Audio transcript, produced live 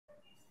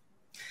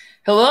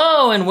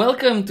Hello and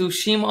welcome to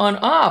Shimon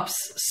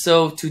Ops.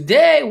 So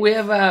today we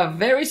have a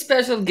very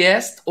special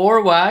guest,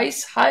 Or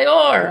Weis. Hi,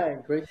 Or. Hi,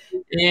 great.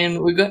 And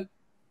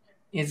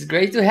it's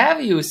great to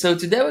have you. So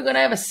today we're gonna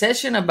have a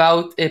session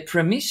about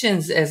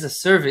permissions as a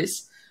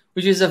service,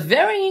 which is a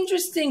very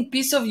interesting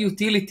piece of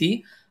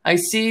utility. I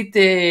see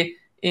it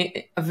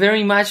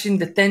very much in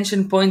the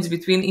tension points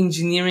between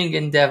engineering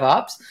and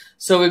DevOps.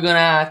 So we're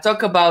gonna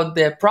talk about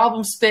the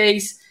problem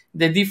space,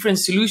 the different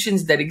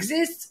solutions that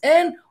exist,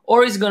 and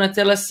Or is gonna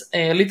tell us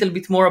a little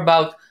bit more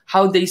about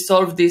how they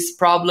solve this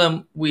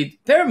problem with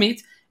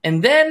permit,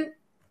 and then,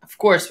 of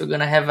course, we're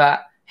gonna have a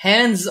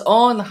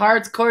hands-on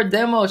hardcore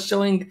demo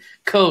showing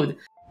code.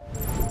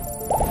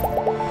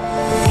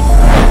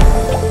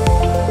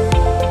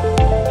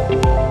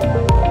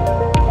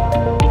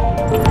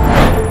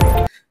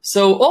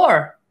 So,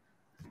 Or,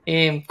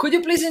 could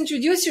you please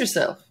introduce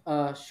yourself?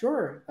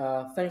 Sure.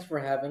 Thanks for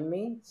having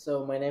me.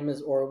 So my name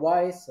is Or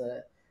Weis.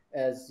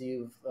 As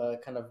you've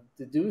kind of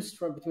deduced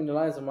from between the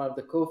lines, I'm one of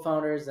the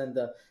co-founders and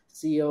the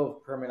CEO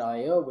of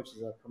Permit.io, which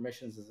is a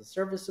permissions as a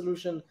service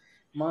solution.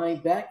 My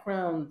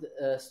background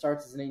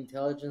starts as an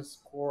intelligence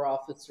core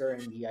officer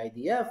in the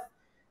IDF.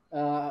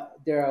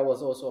 There I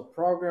was also a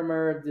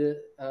programmer,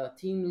 the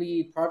team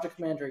lead, project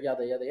manager,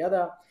 yada, yada,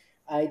 yada.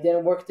 I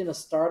then worked in a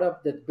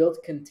startup that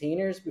built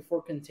containers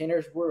before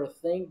containers were a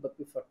thing, but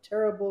with a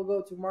terrible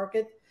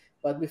go-to-market,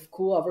 but with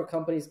cool other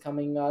companies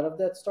coming out of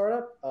that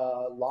startup,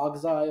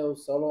 Logs.io,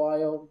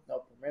 Solo.io, no,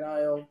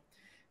 Permit.io.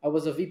 I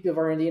was a VP of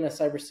R&D in a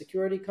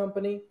cybersecurity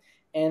company,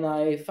 and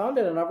I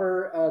founded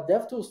another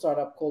DevTool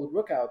startup called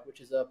Rookout, which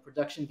is a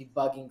production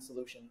debugging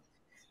solution.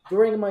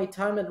 During my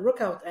time at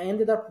Rookout, I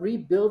ended up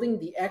rebuilding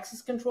the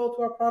access control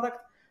to our product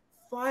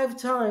 5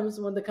 times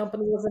when the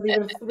company wasn't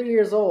even 3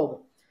 years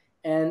old.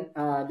 And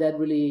that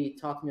really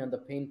taught me on the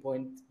pain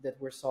point that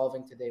we're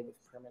solving today with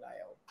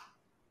Permit.io.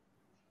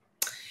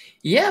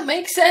 Yeah,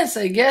 makes sense.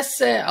 I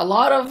guess a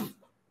lot of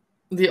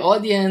the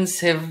audience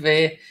have,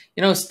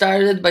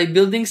 started by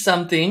building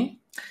something.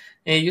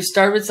 You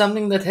start with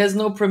something that has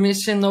no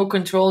permission, no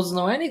controls,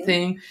 no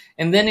anything,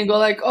 and then you go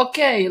like,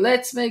 okay,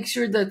 let's make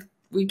sure that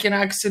we can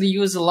actually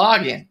use a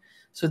login.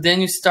 So then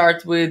you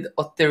start with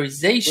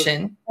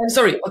authentication,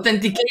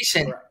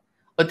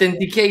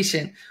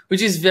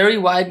 which is very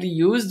widely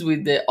used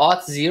with the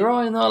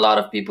Auth0. I know a lot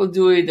of people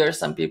do it. There are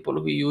some people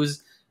who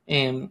use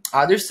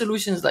other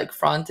solutions like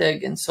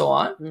Frontend and so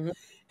on.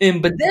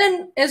 But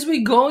then as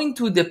we go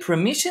into the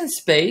permission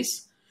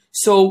space,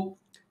 so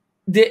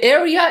the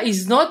area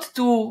is not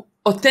to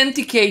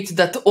authenticate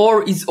that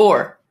Or is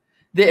Or.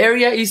 The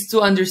area is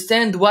to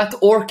understand what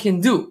Or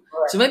can do.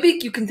 So maybe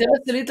you can tell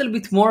us a little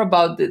bit more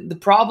about the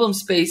problem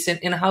space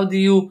and how do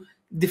you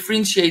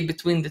differentiate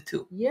between the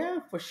two? Yeah,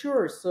 for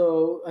sure.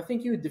 So I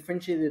think you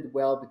differentiated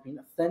well between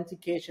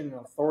authentication and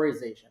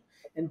authorization.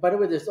 And by the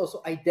way, there's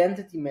also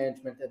identity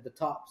management at the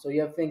top. So you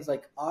have things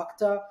like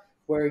Okta,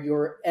 where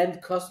your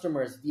end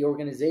customers, the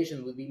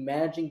organization, will be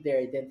managing their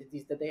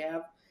identities that they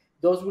have.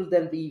 Those will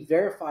then be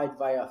verified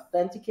via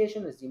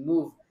authentication as you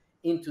move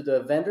into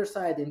the vendor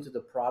side, into the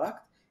product.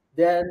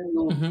 Then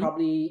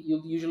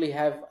you'll usually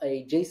have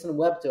a JSON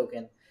web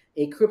token,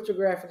 a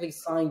cryptographically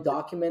signed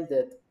document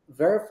that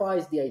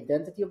verifies the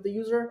identity of the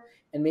user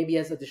and maybe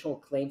has additional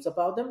claims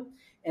about them.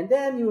 And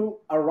then you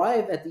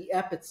arrive at the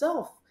app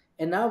itself.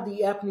 And now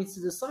the app needs to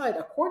decide,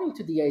 according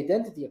to the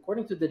identity,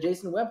 according to the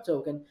JSON web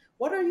token,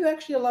 what are you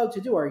actually allowed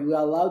to do? Are you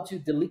allowed to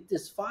delete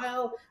this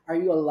file? Are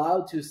you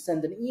allowed to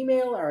send an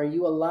email? Are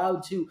you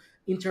allowed to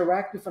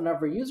interact with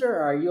another user?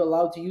 Are you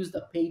allowed to use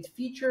the paid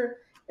feature,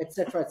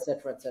 etc.,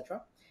 etc.,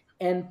 etc.?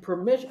 And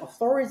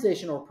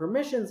authorization or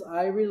permissions,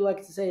 I really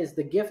like to say, is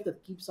the gift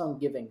that keeps on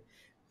giving.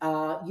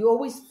 You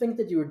always think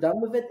that you're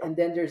done with it, and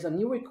then there's a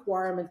new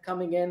requirement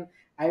coming in,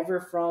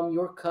 either from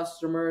your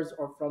customers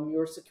or from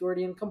your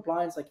security and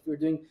compliance. Like if you're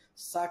doing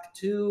SOC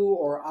 2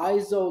 or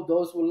ISO,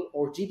 those will,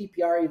 or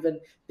GDPR even,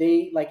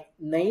 they like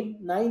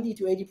 90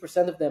 to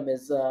 80% of them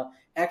is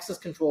access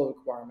control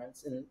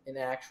requirements in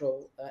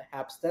actual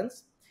app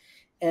stance.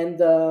 And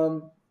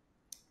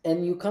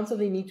you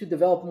constantly need to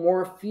develop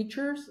more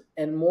features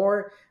and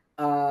more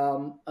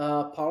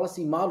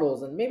policy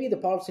models. And maybe the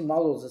policy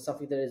models is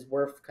something that is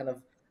worth kind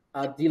of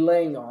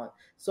delaying on.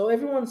 So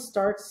everyone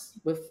starts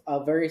with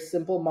a very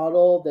simple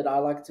model that I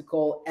like to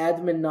call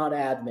admin, not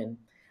admin.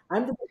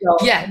 I'm the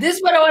developer. Yeah, this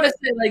is what I want to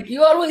say. Like,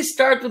 you always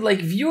start with like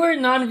viewer,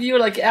 non-viewer,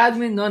 like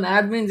admin,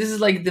 non-admin. This is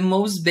like the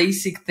most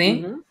basic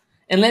thing,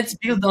 and let's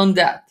build on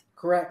that.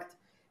 Correct.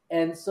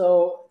 And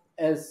so,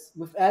 as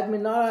with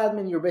admin, not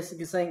admin, you're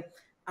basically saying,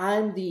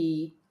 I'm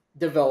the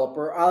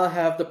developer. I'll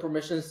have the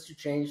permissions to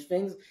change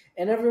things,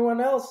 and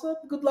everyone else,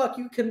 good luck.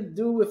 You can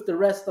do with the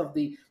rest of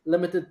the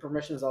limited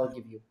permissions I'll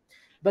give you.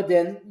 But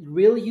then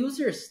real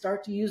users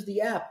start to use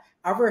the app.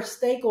 Other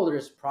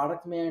stakeholders,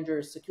 product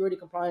managers, security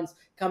compliance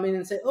come in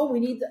and say, oh, we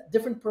need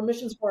different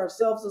permissions for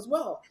ourselves as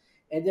well.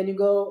 And then you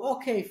go,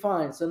 okay,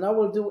 fine. So now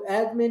we'll do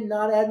admin,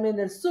 not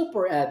admin, and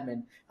super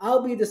admin.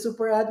 I'll be the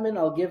super admin.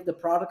 I'll give the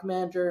product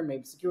manager,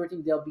 maybe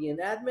security, they'll be an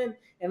admin,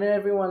 and then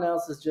everyone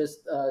else is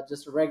just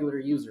a regular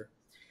user.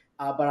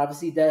 But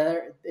obviously,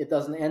 there it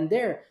doesn't end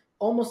there.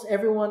 Almost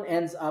everyone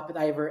ends up at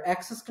either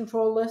access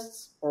control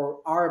lists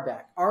or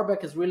RBAC.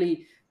 RBAC is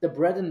really the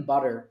bread and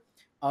butter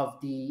of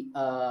the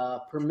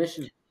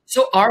permission.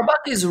 So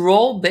RBAC is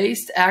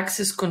role-based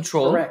access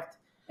control. Correct.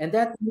 And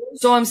that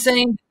So I'm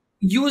saying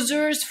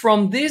users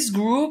from this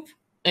group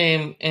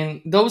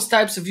and those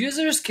types of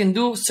users can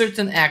do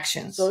certain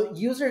actions. so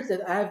users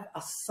that I've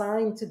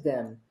assigned to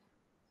them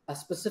a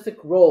specific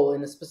role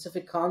in a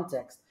specific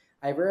context,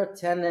 either a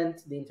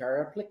tenant, the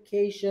entire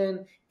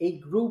application, a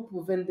group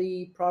within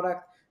the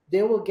product,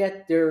 they will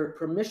get their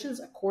permissions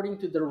according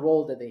to the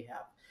role that they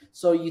have.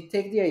 So you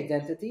take the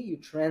identity, you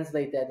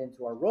translate that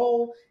into a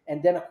role,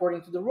 and then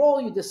according to the role,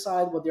 you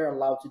decide what they're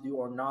allowed to do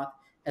or not,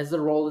 as the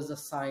role is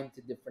assigned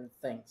to different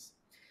things.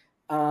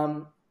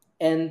 Um,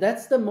 and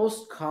that's the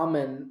most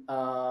common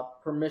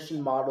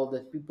permission model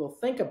that people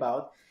think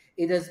about.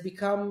 It has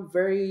become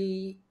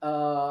very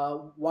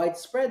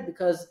widespread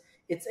because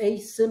it's A,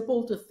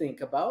 simple to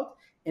think about,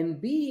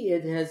 and B,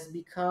 it has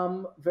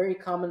become very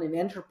common in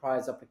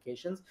enterprise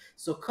applications.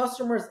 So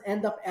customers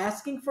end up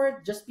asking for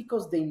it just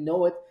because they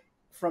know it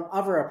from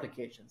other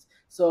applications.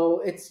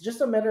 So it's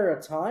just a matter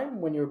of time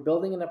when you're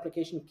building an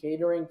application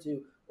catering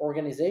to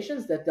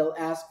organizations that they'll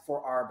ask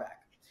for RBAC.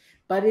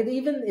 But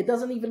it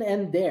doesn't even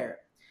end there,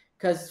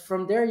 because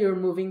from there you're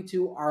moving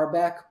to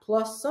RBAC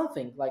plus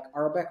something like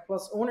RBAC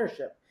plus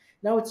ownership.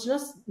 Now it's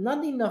just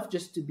not enough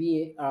just to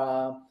be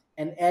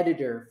an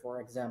editor,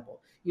 for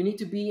example. You need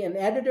to be an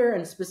editor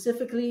and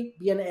specifically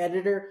be an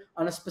editor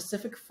on a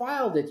specific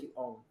file that you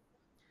own.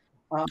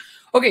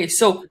 Okay,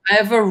 so I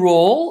have a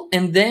role,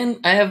 and then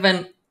I have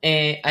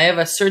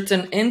a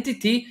certain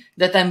entity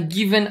that I'm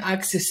given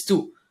access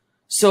to.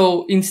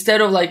 So instead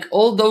of like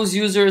all those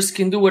users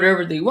can do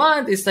whatever they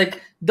want, it's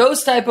like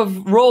those type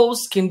of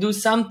roles can do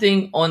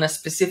something on a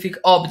specific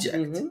object.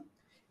 Mm-hmm.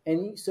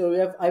 And so you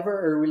have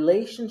either a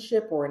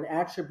relationship or an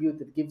attribute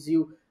that gives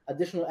you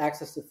additional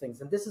access to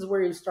things. And this is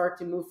where you start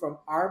to move from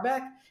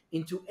RBAC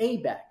into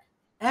ABAC,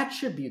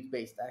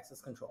 attribute-based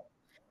access control.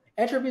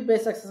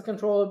 Attribute-based access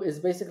control is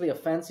basically a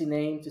fancy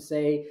name to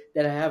say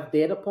that I have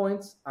data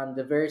points on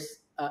the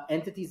various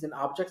entities and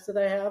objects that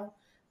I have.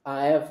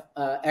 I have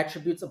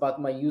attributes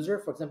about my user.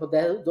 For example,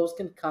 those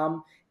can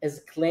come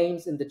as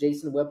claims in the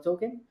JSON Web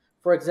Token.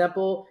 For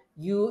example,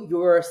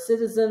 you're a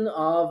citizen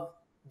of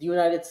the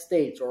United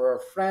States or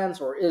France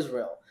or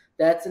Israel.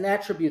 That's an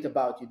attribute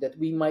about you that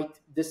we might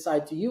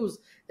decide to use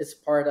as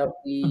part of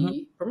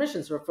the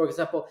permissions. So for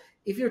example,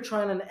 if you're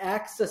trying to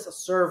access a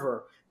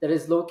server that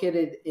is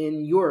located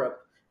in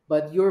Europe,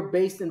 but you're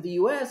based in the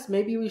US,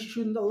 maybe we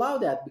shouldn't allow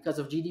that because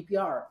of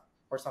GDPR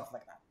or something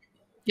like that.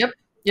 Yep.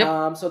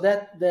 Yep. So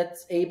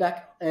that's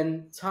ABAC.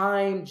 And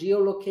time,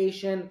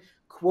 geolocation,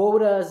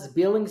 quotas,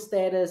 billing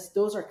status,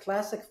 those are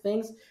classic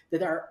things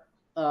that are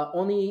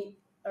only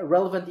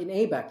relevant in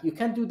ABAC. You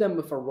can't do them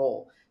with a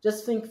role.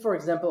 Just think, for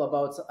example,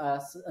 about a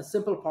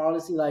simple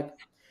policy like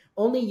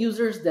only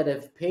users that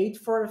have paid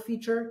for a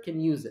feature can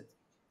use it.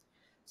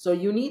 So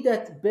you need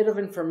that bit of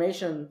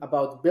information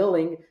about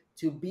billing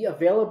to be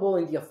available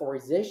in the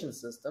authorization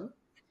system.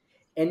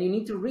 And you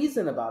need to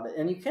reason about it.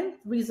 And you can't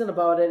reason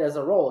about it as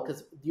a role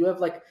because you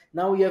have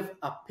now you have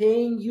a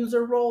paying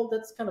user role.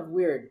 That's kind of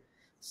weird.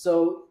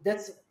 So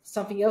that's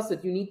something else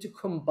that you need to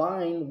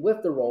combine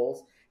with the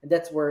roles. And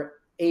that's where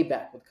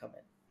ABAC would come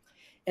in.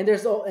 And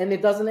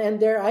it doesn't end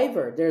there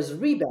either. There's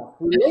RBAC,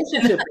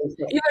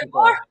 relationship-based access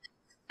control.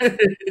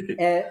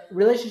 And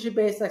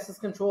relationship-based access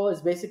control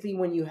is basically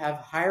when you have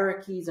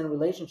hierarchies and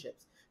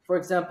relationships. For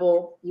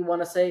example, you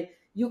want to say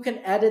you can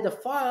edit a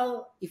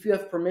file if you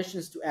have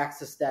permissions to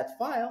access that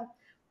file,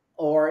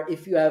 or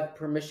if you have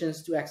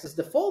permissions to access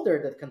the folder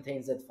that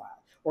contains that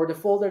file, or the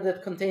folder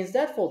that contains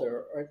that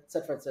folder, or et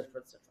cetera, et cetera,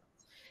 et cetera.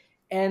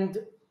 And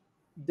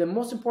the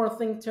most important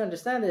thing to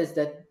understand is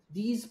that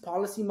these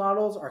policy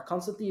models are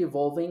constantly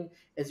evolving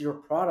as your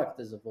product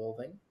is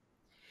evolving.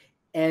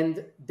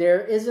 And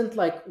there isn't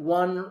like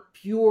one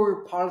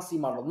pure policy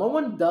model. No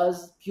one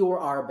does pure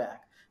RBAC.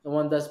 No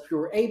one does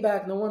pure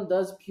ABAC. No one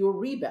does pure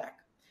RBAC.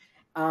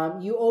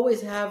 You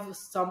always have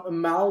some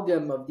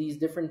amalgam of these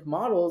different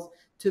models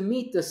to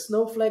meet the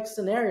snowflake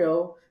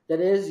scenario that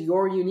is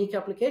your unique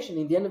application.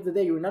 In the end of the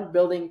day, you're not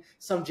building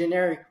some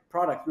generic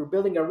product. You're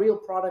building a real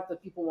product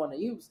that people want to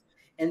use.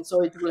 And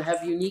so it will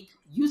have unique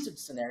usage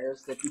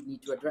scenarios that you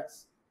need to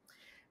address.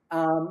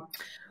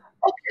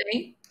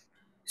 Okay.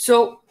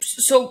 So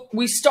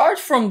we start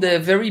from the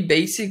very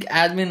basic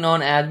admin,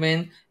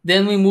 non-admin.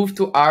 Then we move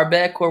to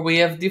RBAC, where we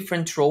have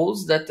different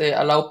roles that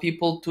allow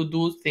people to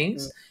do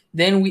things.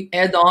 Then we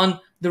add on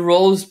the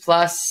roles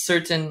plus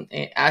certain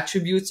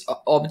attributes,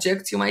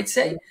 objects, you might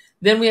say.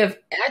 Then we have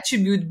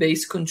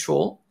attribute-based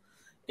control.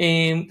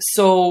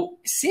 So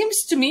it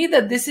seems to me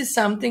that this is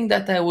something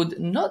that I would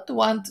not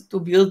want to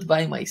build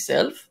by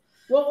myself.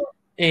 Well,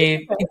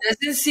 it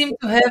doesn't seem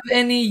to have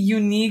any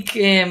unique,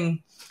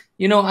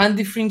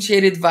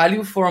 undifferentiated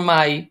value for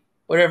my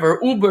whatever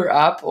Uber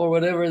app or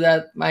whatever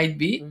that might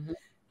be.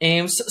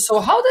 So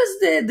how does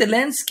the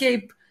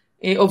landscape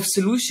of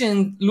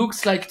solution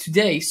looks like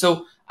today?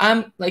 So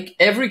I'm like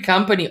every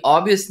company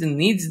obviously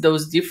needs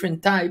those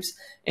different types,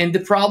 and the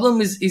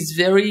problem is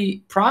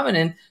very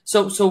prominent.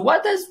 So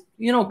what does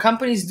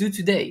companies do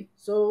today?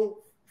 So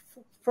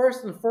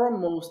first and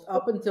foremost,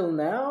 up until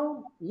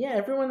now, yeah,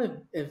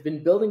 everyone have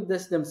been building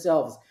this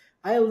themselves.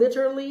 I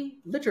literally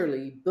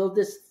built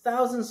this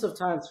thousands of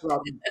times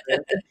throughout my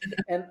career,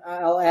 and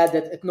I'll add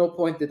that at no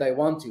point did I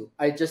want to.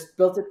 I just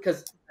built it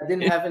because I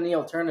didn't have any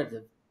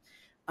alternative.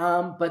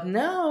 But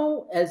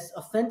now, as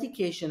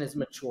authentication has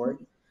matured,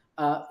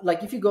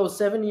 like if you go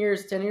 7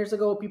 years, 10 years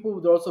ago, people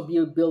would also be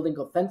building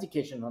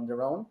authentication on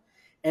their own.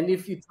 And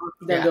if you talk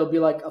to them, Yeah. they'll be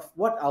like, "Of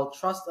what? I'll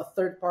trust a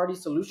third-party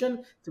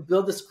solution to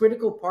build this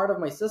critical part of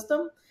my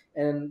system."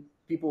 And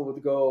people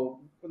would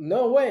go,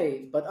 "No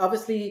way!" But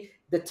obviously,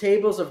 the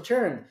tables have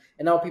turned,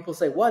 and now people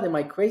say, "What? Am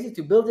I crazy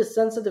to build this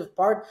sensitive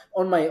part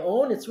on my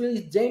own? It's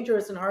really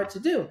dangerous and hard to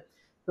do."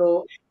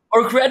 So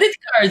Or credit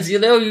cards,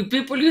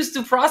 people used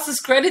to process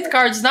credit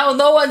cards. Now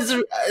no one's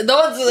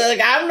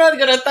like, I'm not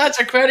gonna touch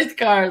a credit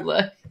card.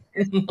 Like,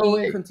 no we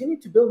way. continue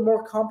to build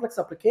more complex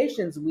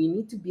applications, we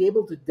need to be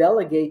able to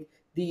delegate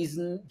these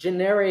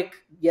generic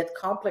yet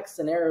complex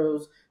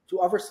scenarios to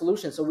other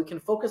solutions so we can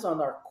focus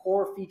on our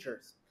core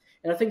features.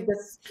 And I think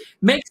that's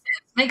Makes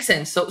sense. Makes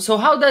sense. So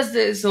how does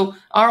this? So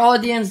our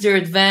audience, they're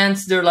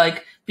advanced. They're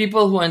like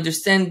people who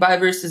understand buy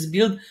versus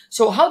build.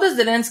 So how does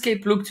the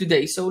landscape look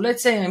today? So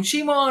let's say I'm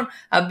Shimon.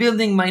 I'm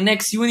building my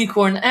next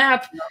unicorn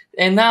app,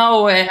 and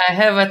now I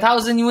have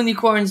 1,000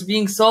 unicorns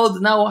being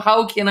sold. Now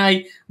how can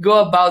I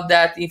go about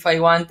that if I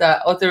want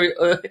a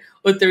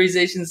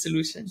authorization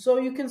solution? so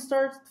you can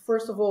start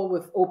first of all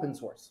with open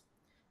source.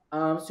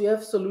 So you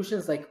have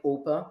solutions like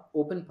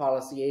Open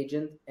Policy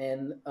Agent,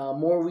 and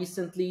more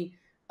recently,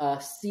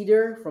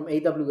 Cedar from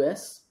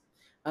AWS.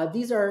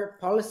 These are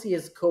policy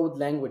as code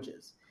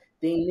languages.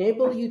 They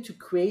enable you to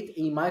create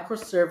a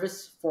microservice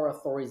for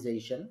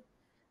authorization,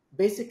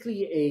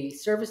 basically a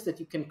service that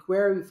you can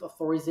query with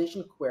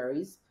authorization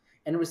queries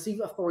and receive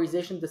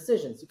authorization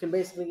decisions. You can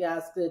basically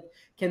ask it,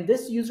 can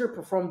this user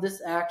perform this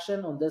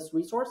action on this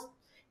resource?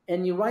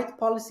 And you write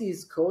policy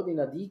as code in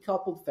a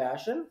decoupled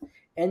fashion,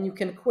 and you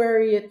can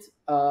query it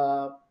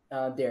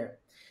there.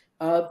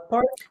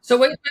 Part So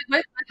wait,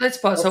 let's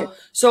pause. okay,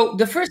 So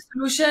the first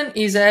solution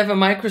is I have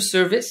a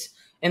microservice,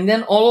 and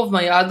then all of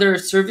my other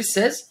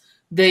services,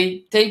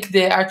 they take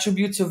the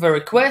attributes of a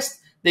request.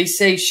 They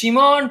say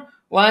Shimon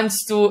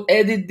wants to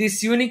edit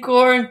this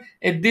unicorn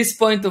at this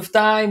point of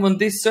time on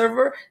this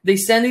server. They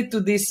send it to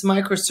this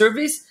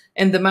microservice,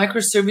 and the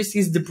microservice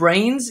is the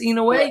brains in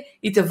a way.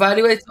 It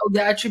evaluates all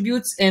the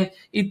attributes, and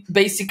it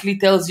basically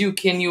tells you,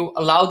 can you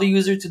allow the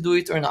user to do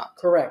it or not?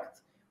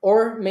 correct.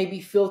 Or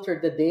maybe filter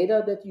the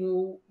data that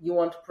you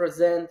want to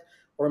present,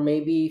 or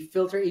maybe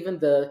filter even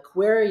the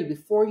query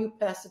before you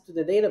pass it to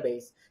the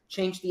database.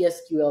 Change the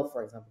SQL,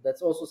 for example.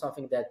 That's also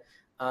something that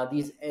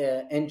these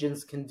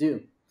engines can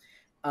do.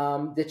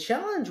 The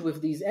challenge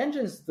with these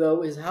engines,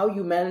 though, is how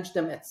you manage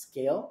them at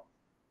scale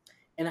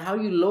and how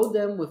you load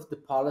them with the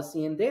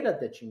policy and data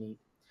that you need.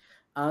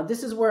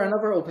 This is where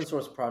another open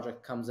source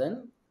project comes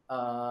in.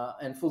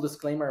 And full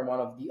disclaimer, I'm one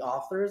of the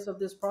authors of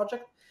this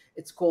project.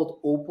 It's called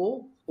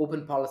OPAL,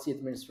 Open Policy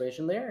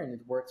Administration Layer, and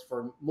it works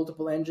for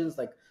multiple engines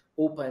like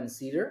OPA and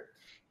Cedar.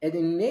 It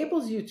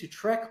enables you to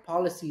track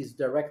policies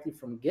directly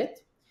from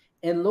Git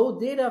and load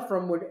data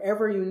from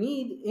wherever you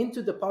need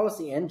into the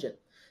policy engine.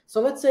 So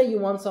let's say you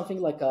want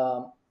something like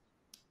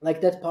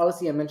that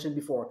policy I mentioned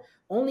before.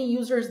 Only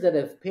users that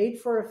have paid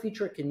for a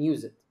feature can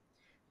use it.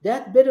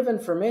 That bit of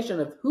information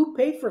of who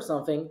paid for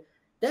something,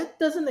 that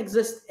doesn't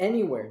exist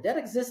anywhere. That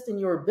exists in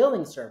your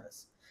billing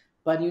service.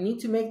 But you need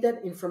to make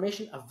that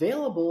information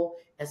available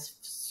as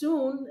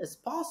soon as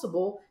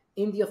possible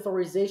in the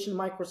authorization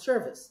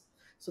microservice.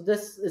 So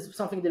this is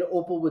something that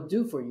Opal would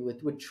do for you.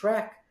 It would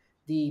track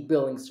the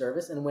billing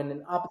service, and when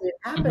an update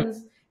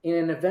happens in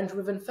an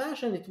event-driven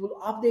fashion, it will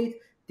update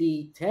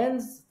the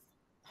tens,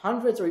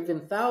 hundreds, or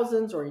even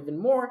thousands, or even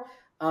more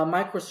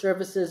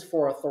microservices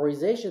for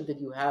authorization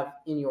that you have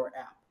in your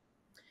app.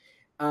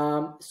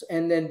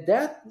 And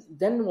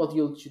then what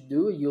you should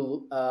do,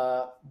 you'll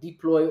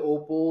deploy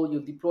Opal,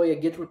 you'll deploy a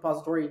Git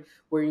repository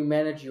where you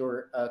manage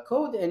your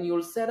code, and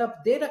you'll set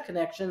up data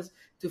connections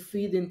to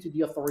feed into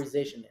the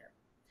authorization layer.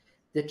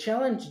 The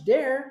challenge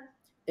there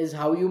is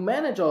how you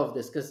manage all of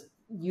this, because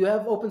you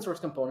have open source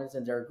components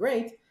and they're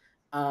great,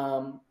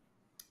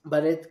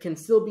 but it can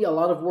still be a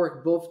lot of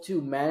work both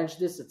to manage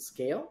this at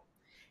scale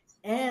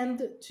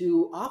and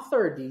to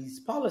author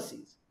these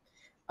policies.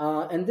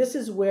 And this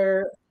is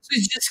where So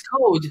it's just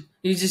code.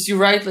 You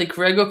write like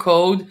Rego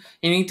code.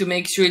 You need to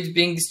make sure it's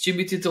being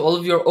distributed to all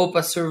of your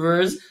OPA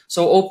servers,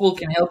 so Opal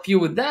can help you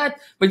with that.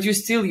 But you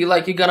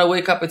gotta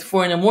wake up at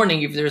 4 a.m.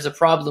 if there's a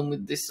problem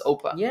with this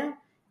OPA. yeah,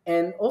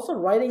 and also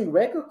writing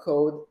Rego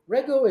code.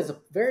 Rego is a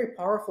very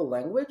powerful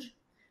language,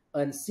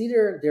 and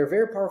Cedar, they're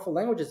very powerful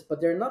languages, but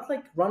they're not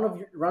like run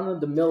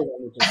of the mill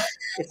languages.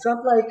 It's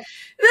not like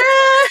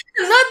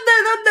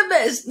Not the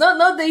best.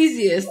 Not the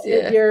easiest.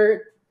 Yeah.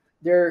 they're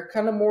they're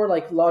kind of more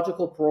like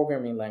logical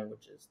programming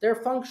languages. They're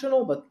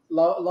functional, but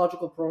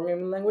logical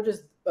programming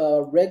languages.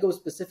 Rego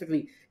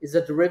specifically is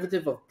a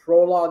derivative of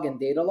Prolog and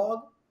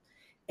Datalog,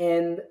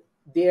 and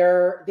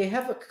they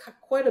have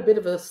quite a bit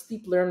of a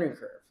steep learning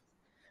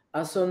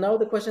curve. So now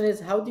the question is,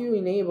 how do you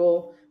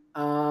enable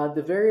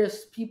the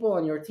various people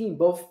on your team,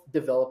 both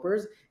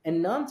developers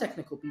and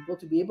non-technical people,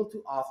 to be able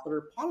to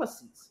author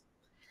policies?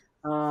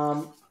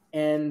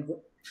 And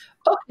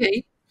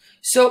Okay.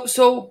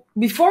 So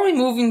before we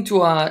move into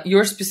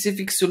your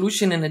specific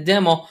solution and a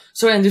demo,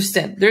 so I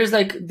understand there's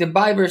like the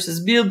buy versus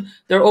build.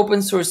 There are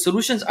open source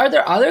solutions. Are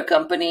there other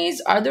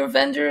companies? Are there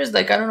vendors?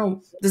 Like I don't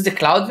know. Does the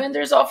cloud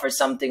vendors offer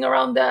something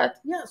around that?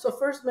 yeah, so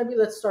first maybe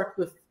let's start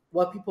with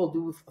what people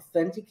do with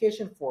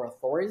authentication for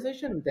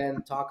authorization,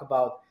 then talk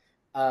about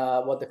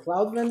what the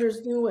cloud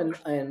vendors do and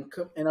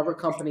other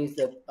companies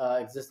that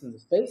exist in the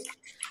space.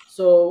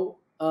 So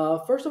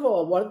first of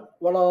all, what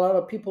a lot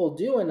of people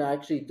do, and I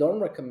actually don't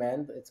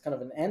recommend, it's kind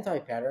of an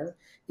anti-pattern,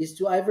 is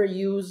to either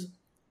use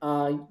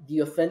the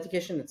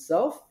authentication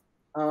itself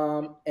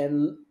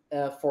and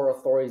for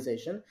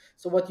authorization.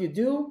 So what you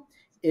do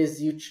is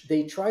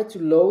they try to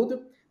load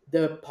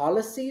the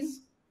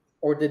policies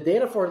or the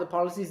data for the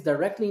policies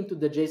directly into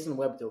the JSON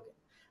Web Token.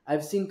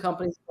 I've seen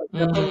companies, for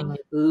example, Mm.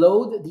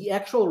 load the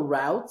actual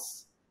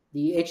routes,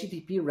 the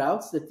HTTP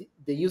routes that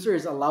the user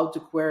is allowed to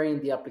query in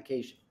the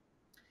application,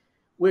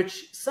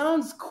 which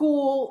sounds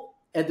cool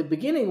at the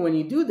beginning when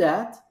you do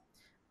that,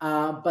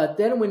 but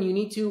then when you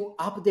need to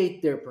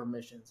update their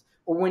permissions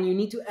or when you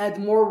need to add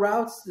more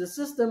routes to the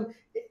system,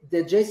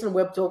 the JSON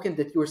Web Token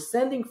that you're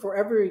sending for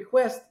every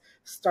request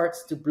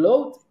starts to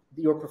bloat,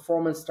 your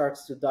performance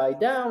starts to die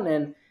down,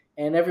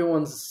 and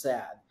everyone's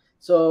sad.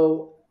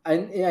 So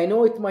I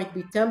know it might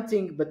be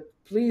tempting, but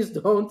please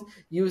don't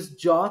use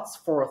JOTs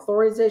for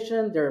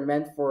authorization. They're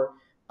meant for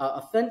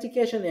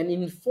authentication and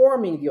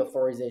informing the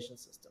authorization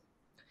system.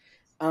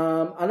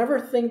 Another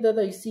thing that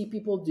I see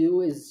people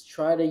do is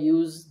try to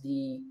use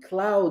the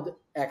cloud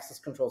access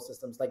control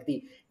systems like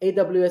the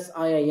AWS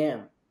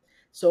IAM.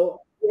 So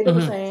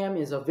AWS Mhm. IAM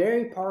is a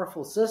very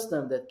powerful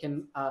system that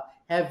can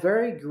have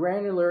very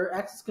granular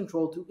access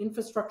control to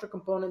infrastructure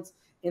components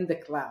in the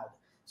cloud.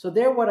 So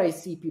there, what I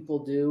see people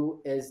do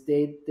is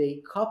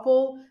they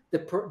couple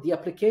the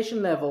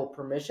application level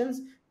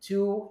permissions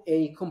to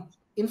a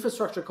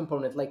infrastructure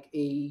component like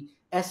a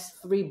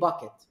S3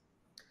 bucket.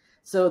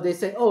 So they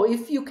say, oh,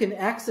 if you can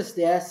access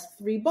the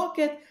S3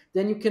 bucket,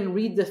 then you can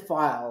read the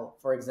file,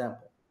 for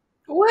example.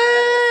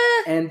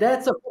 What? And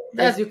as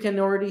That you can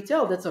already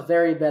tell, that's a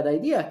very bad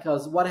idea,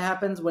 because what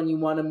happens when you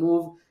want to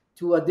move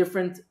to a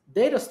different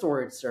data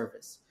storage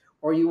service,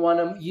 or you want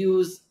to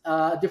use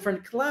a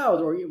different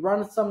cloud, or you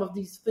run some of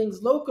these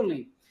things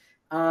locally?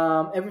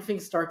 Everything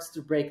starts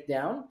to break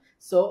down.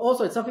 So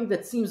also, it's something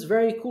that seems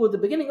very cool at the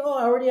beginning. Oh,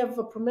 I already have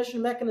a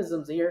permission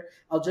mechanisms here.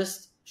 I'll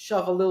just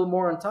shove a little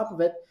more on top of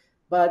it.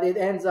 But it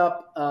ends up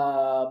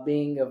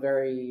being a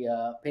very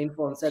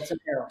painful and sad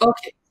scenario.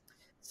 okay.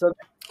 So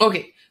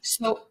Okay.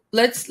 So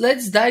let's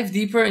dive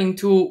deeper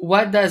into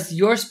what does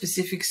your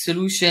specific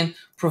solution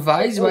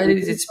provides. oh, Why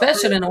is it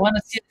special? And I want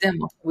to see a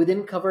demo. we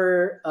didn't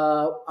cover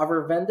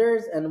our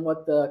vendors and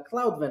what the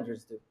cloud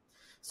vendors do.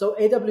 So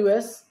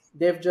AWS,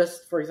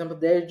 for example,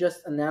 they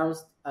just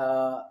announced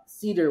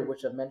Cedar,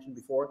 which I've mentioned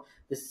before,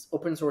 this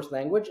open source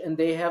language, and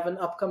they have an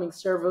upcoming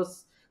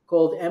service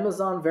called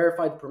Amazon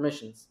Verified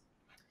Permissions,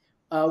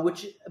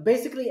 which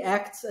basically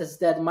acts as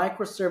that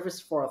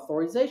microservice for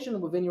authorization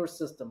within your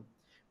system.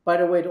 By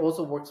the way, it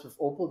also works with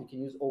OPAL. You can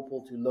use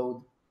OPAL to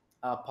load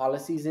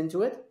policies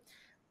into it.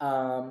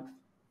 Um,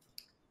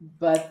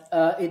 but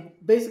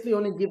it basically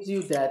only gives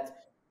you that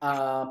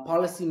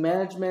policy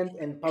management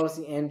and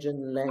policy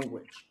engine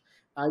language.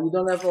 You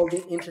don't have all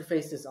the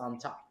interfaces on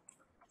top.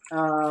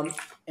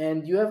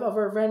 And you have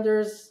other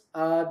vendors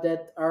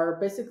that are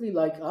basically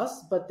like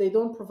us, but they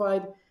don't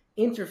provide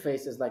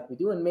interfaces like we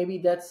do. And maybe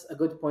that's a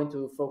good point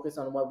to focus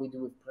on what we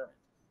do with Permit.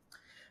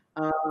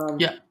 Um,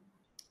 Yeah.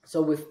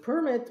 so with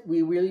Permit,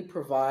 we really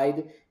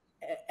provide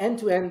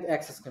end-to-end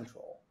access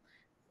control.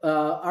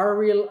 Our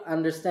real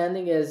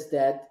understanding is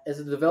that as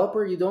a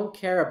developer, you don't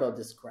care about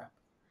this crap.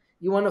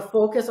 You want to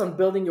focus on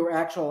building your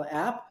actual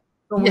app.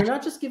 So Yeah. we're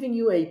not just giving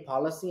you a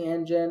policy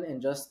engine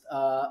and just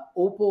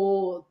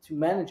OPAL to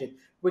manage it.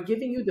 We're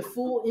giving you the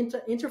full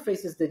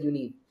interfaces that you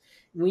need.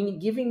 We're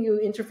giving you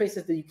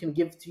interfaces that you can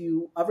give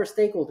to other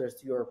stakeholders,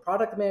 to your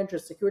product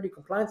managers, security,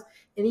 compliance,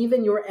 and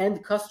even your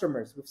end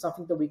customers with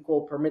something that we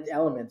call permit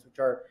elements, which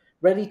are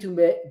ready to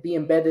be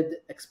embedded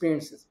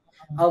experiences.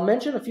 I'll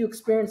mention a few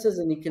experiences,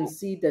 and you can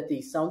see that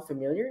they sound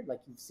familiar,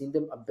 like you've seen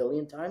them a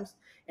billion times.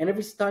 And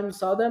every time you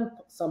saw them,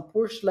 some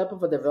poor schlep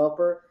of a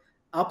developer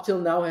up till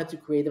now had to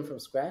create them from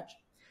scratch.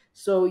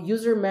 So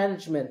user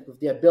management with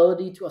the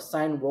ability to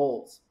assign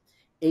roles,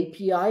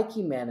 API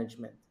key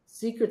management,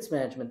 secrets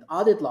management,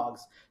 audit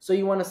logs. So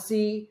you want to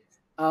see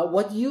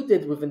what you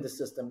did within the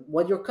system,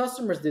 what your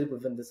customers did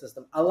within the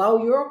system.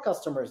 Allow your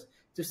customers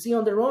to see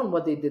on their own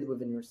what they did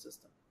within your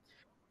system.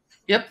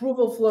 Yep.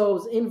 Approval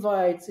flows,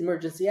 invites,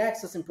 emergency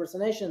access,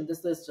 impersonation.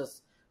 This list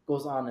just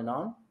goes on and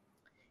on.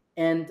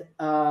 And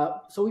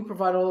so we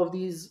provide all of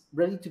these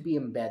ready to be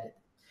embedded.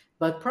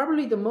 But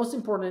probably the most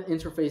important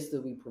interface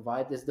that we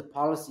provide is the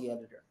policy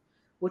editor,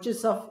 which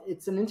is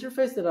it's an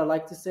interface that I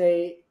like to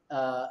say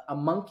a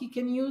monkey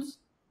can use,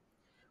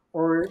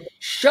 or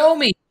Show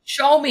me.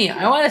 Show me.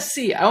 I want to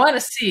see. I want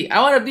to see. I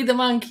want to be the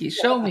monkey.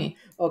 Show me.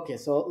 okay.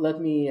 So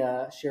let me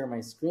share my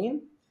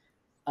screen.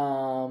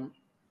 Um,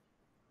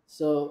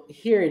 so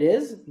here it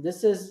is.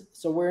 This is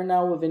so we're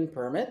now within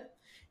permit,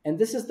 and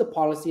this is the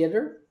policy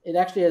editor. It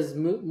actually has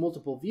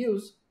multiple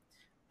views,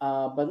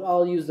 but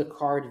I'll use the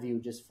card view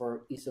just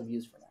for ease of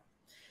use for now.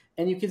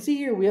 And you can see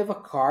here we have a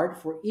card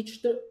for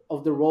each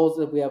of the roles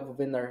that we have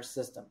within our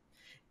system.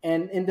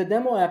 And in the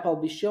demo app I'll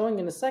be showing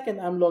in a second,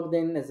 I'm logged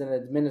in as an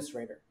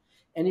administrator.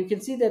 And you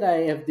can see that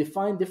I have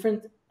defined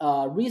different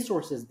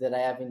resources that I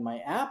have in my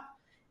app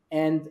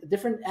and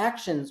different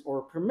actions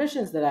or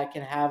permissions that I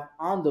can have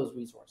on those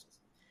resources.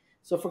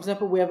 So for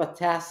example, we have a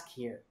task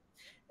here.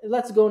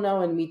 Let's go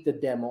now and meet the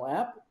demo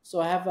app. So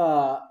I have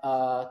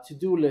a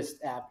to-do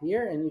list app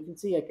here, and you can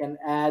see I can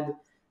add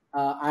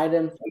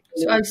items.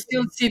 So I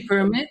still see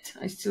permit.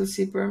 I still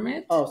see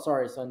permit. Oh,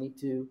 sorry. So I need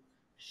to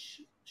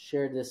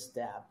share this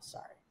tab.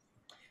 Sorry.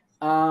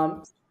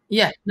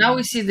 Yeah, now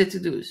we see the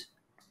to-dos.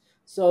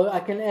 So I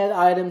can add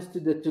items to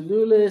the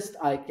to-do list.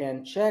 I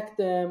can check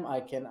them. I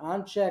can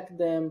uncheck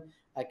them.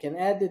 I can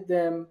edit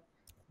them,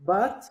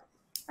 but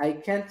I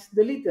can't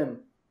delete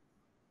them.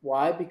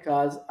 Why?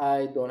 Because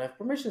I don't have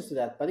permissions to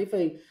that. But if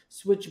I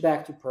switch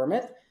back to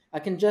permit, I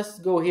can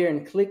just go here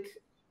and click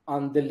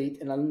on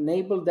delete and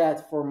enable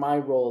that for my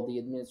role, the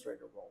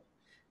administrator role.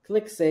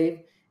 Click save,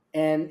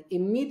 and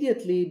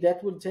immediately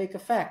that will take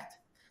effect.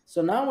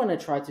 So now when I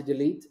try to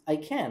delete, I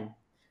can.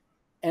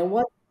 And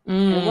what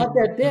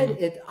that did,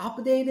 it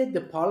updated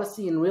the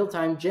policy in real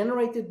time,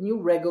 generated new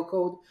Rego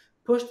code,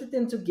 pushed it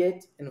into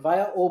Git and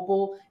via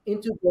OPAL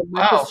into the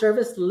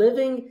microservice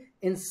living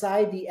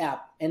inside the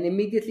app, and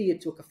immediately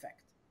it took effect.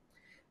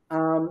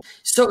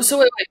 So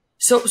wait, wait.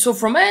 So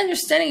from my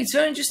understanding, it's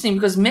very interesting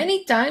because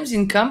many times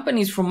in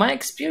companies, from my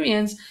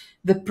experience,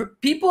 the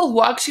people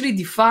who actually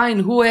define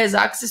who has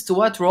access to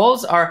what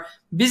roles are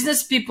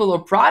business people or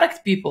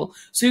product people.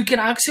 So you can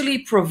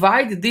actually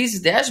provide this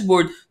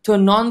dashboard to a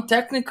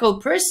non-technical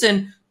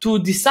person to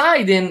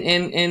decide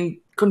and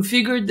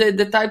configure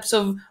the types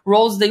of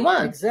roles they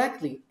want.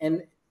 Exactly,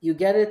 and you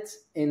get it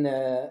in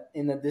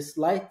this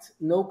light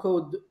no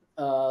code,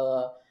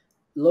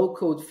 low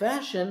code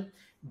fashion,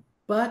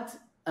 but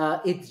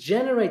it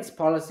generates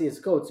policy as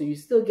code. So you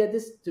still get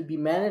this to be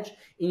managed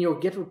in your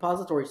Git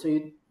repository. So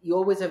you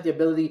always have the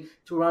ability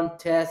to run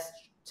tests,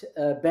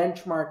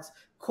 benchmarks,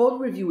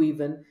 code review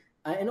even,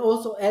 and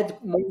also add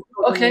more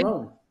code on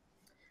your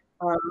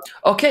own.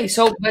 Okay,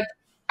 so but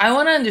I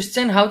want to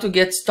understand how to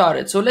get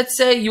started. So let's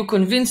say you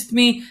convinced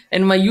me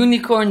and my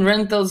unicorn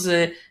rentals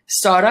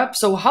startup.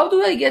 So how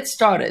do I get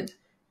started?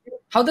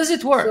 How does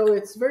it work? So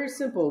it's very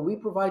simple. We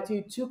provide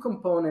you two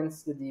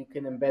components that you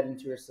can embed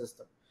into your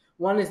system.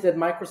 One is that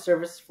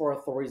microservice for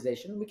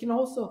authorization. We can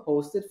also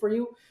host it for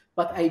you,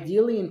 but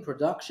ideally in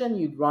production,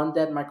 you'd run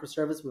that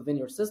microservice within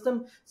your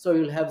system. So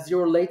you'll have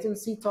zero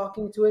latency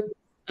talking to it,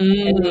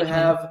 and you'll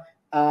have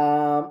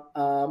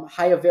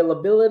high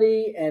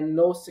availability and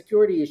no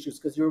security issues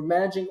because you're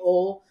managing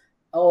all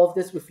of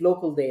this with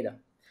local data.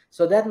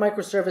 So that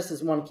microservice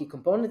is one key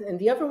component. And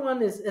the other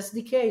one is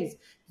SDKs.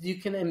 You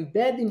can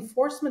embed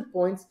enforcement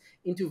points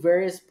into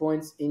various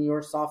points in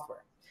your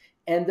software.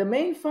 And the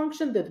main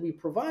function that we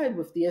provide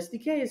with the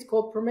SDK is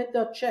called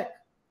permit.check.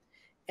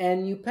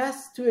 And you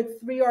pass to it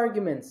three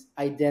arguments: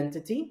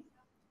 identity,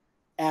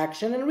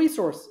 action, and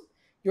resource.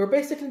 You're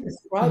basically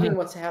describing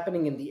what's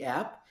happening in the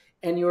app,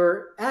 and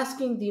you're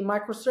asking the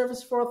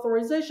microservice for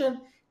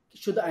authorization,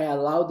 should I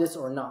allow this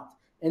or not?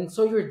 And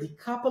so you're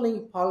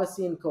decoupling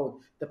policy and code.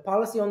 The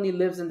policy only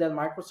lives in that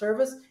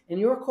microservice, and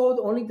your code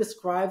only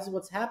describes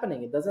what's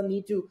happening. It doesn't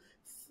need to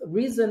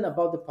reason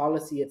about the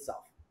policy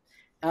itself.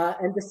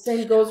 And the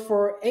same goes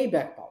for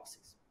ABAC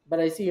policies. But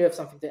I see you have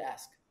something to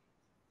ask.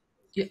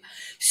 Yeah.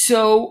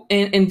 So,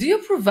 and do you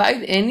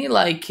provide any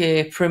like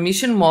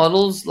permission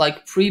models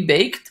like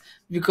pre-baked?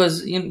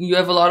 Because you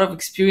have a lot of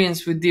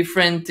experience with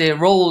different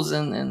roles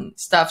and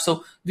stuff.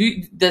 So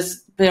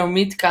does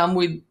permit come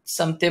with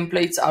some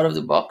templates out of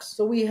the box?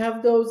 So we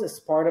have those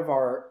as part of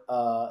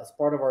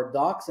our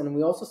docs, and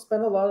we also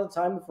spend a lot of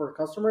time with our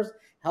customers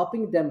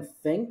helping them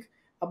think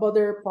about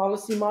their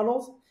policy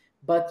models.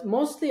 But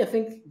mostly, I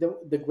think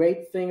the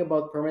great thing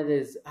about permit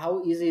is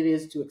how easy it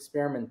is to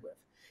experiment with.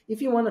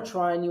 If you want to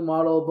try a new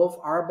model, both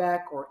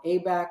RBAC or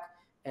ABAC,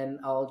 and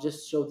I'll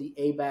just show the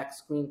ABAC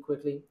screen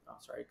quickly. Oh,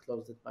 sorry, I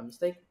closed it by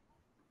mistake.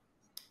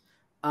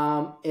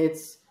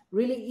 It's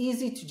really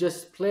easy to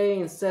just play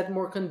and set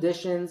more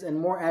conditions and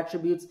more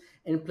attributes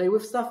and play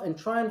with stuff and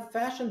try and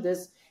fashion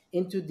this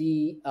into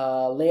the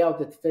layout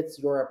that fits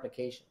your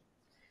application.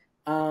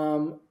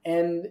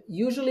 And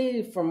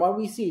usually from what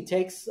we see, it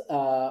takes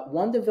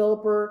one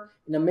developer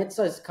in a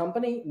mid-sized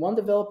company, one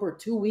developer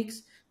 2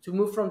 weeks to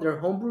move from their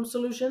homebrew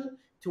solution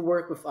to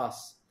work with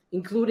us,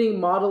 including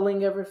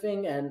modeling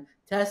everything and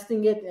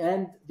testing it,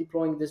 and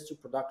deploying this to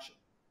production.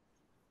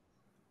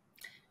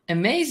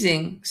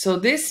 Amazing. So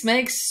this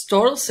makes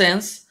total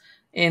sense.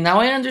 And now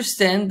I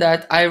understand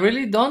that I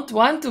really don't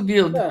want to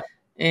build Yeah,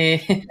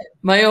 uh,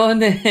 my own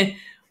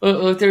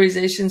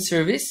authorization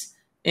service.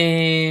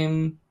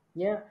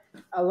 yeah.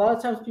 A lot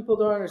of times people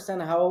don't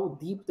understand how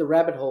deep the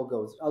rabbit hole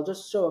goes. I'll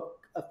just show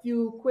a few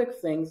quick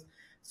things.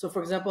 So,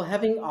 for example,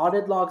 having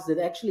audit logs that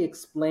actually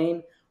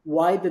explain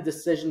why the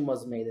decision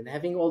was made, and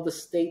having all the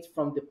state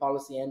from the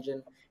policy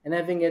engine, and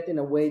having it in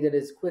a way that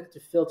is quick to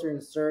filter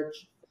and search.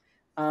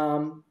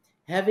 um,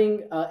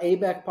 Having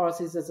ABAC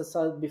policies, as I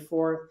said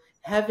before,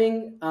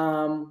 having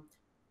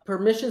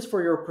permissions for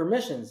your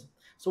permissions.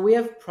 So we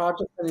have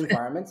projects and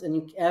environments, and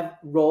you have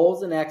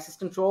roles and access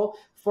control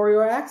for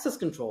your access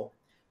control.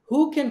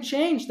 Who can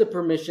change the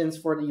permissions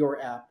for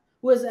your app?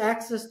 Who has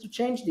access to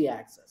change the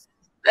access?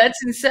 That's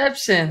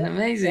Inception. And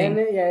Amazing.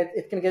 yeah,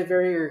 it can get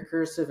very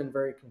recursive and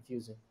very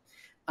confusing.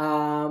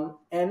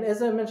 And as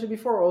I mentioned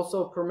before,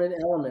 also permit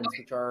elements,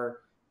 which are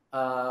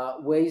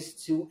ways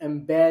to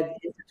embed.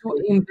 To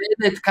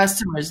embedded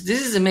customers.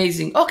 This is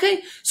amazing.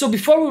 Okay, so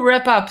before we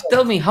wrap up,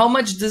 tell me, how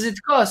much does it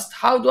cost?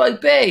 How do I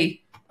pay?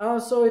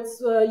 So it's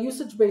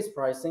usage-based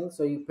pricing.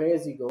 So you pay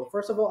as you go.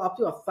 First of all, up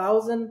to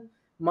 1,000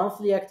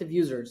 monthly active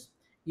users,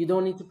 you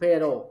don't need to pay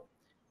at all.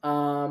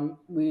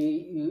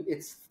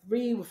 It's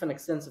free with an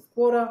extensive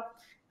quota,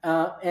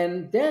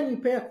 and then you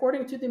pay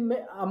according to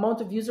the amount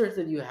of users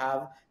that you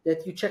have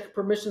that you check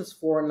permissions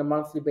for on a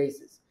monthly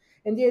basis.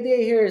 And the idea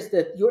here is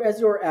that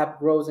as your app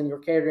grows and you're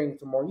catering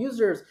to more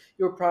users,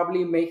 you're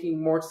probably making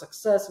more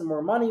success and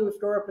more money with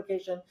your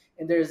application.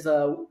 And it's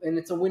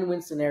a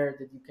win-win scenario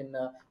that you can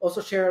also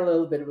share a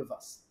little bit with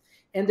us.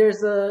 And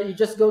you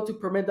just go to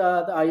permit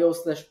the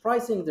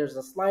IO/pricing. There's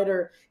a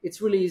slider. It's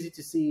really easy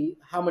to see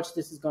how much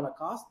this is going to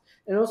cost,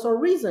 and also a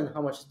reason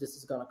how much this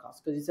is going to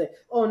cost. Because you say,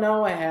 oh,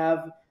 now I have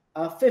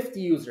 50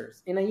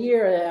 users. In a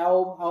year,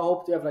 I'll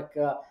hope to have like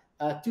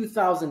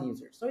 2,000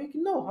 users. So you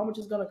can know how much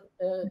it's going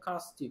to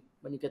cost you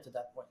when you get to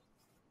that point.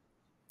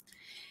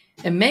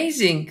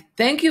 Amazing.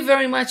 Thank you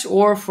very much,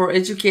 Or, for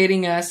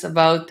educating us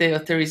about the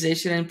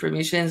authorization and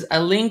permissions.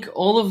 I'll link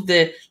all of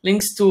the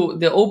links to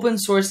the open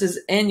sources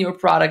and your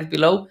product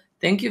below.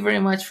 Thank you very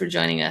much for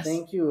joining us.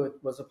 Thank you. It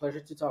was a pleasure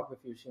to talk with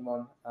you,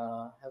 Shimon.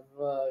 Have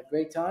a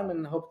great time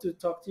and hope to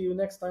talk to you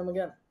next time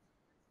again.